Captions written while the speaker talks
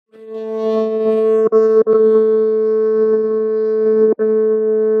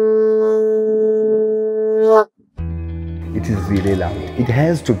it is really loud. It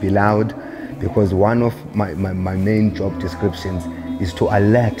has to be loud because one of my main job descriptions is to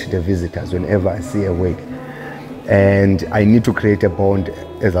alert the visitors whenever I see a whale. And I need to create a bond,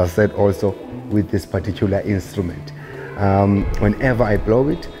 as I said, also with this particular instrument. Whenever I blow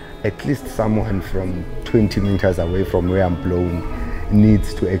it, at least someone from 20 meters away from where I'm blowing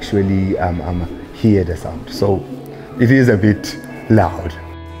needs to actually hear the sound. So it is a bit loud.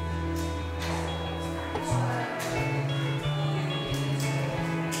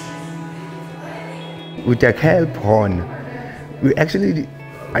 With the Kelp Horn, we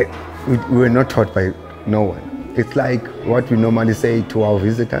were not taught by no one. It's like what we normally say to our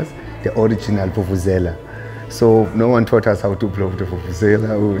visitors, the original Vuvuzela. So no one taught us how to blow the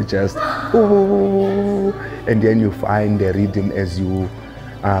Vuvuzela. We were just, ooh, and then you find the rhythm as you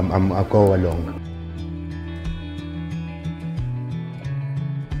go along.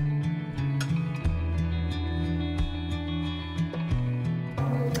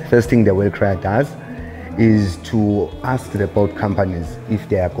 First thing the Whale Crier does is to ask the boat companies if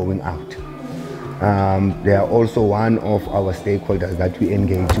they are going out. They are also one of our stakeholders that we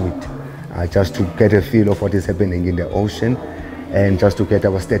engage with, just to get a feel of what is happening in the ocean and just to get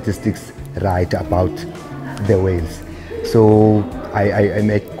our statistics right about the whales. So I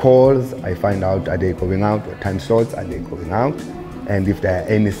make calls, I find out are they going out, what time slots are they going out, and if there are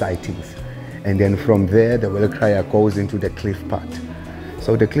any sightings. And then from there, the Whale Crier goes into the cliff part.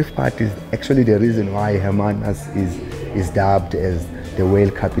 So the cliff part is actually the reason why Hermanus is dubbed as the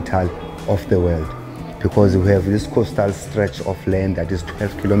whale capital of the world, because we have this coastal stretch of land that is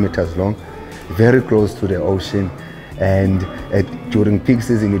 12 kilometers long, very close to the ocean, and during peak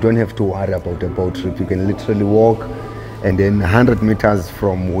season you don't have to worry about a boat trip. You can literally walk, and then 100 meters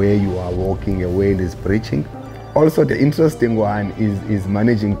from where you are walking a whale is breaching. Also the interesting one is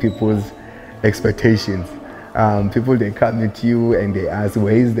managing people's expectations. People, they come at you and they ask,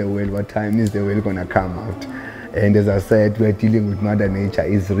 where is the whale, what time is the whale gonna come out? And as I said, we're dealing with Mother Nature.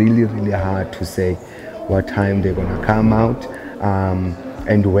 It's really, really hard to say what time they're gonna come out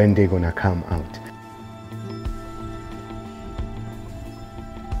and when they're gonna come out.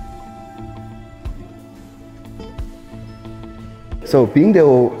 So being the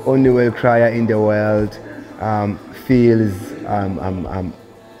only whale crier in the world feels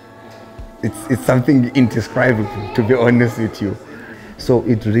it's something indescribable, to be honest with you. So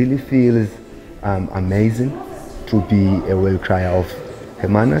it really feels amazing to be a whale crier of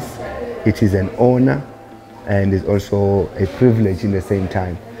Hermanus. It is an honor and it's also a privilege in the same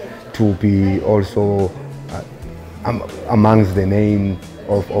time to be also amongst the name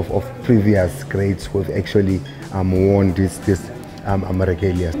of previous greats who have actually won this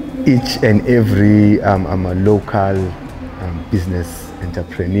regalia. Each and every local business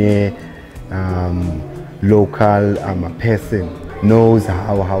entrepreneur, local person knows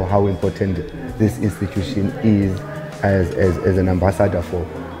how important this institution is as an ambassador for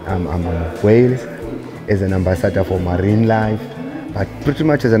whales, as an ambassador for marine life, but pretty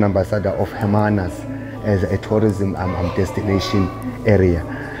much as an ambassador of Hermanus as a tourism destination area.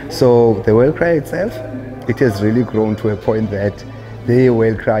 So the Whale Crier itself, it has really grown to a point that the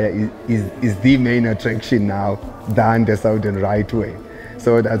Whale Crier is the main attraction now than the Southern Right Whale.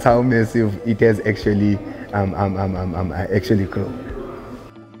 So that's how massive it has actually grown.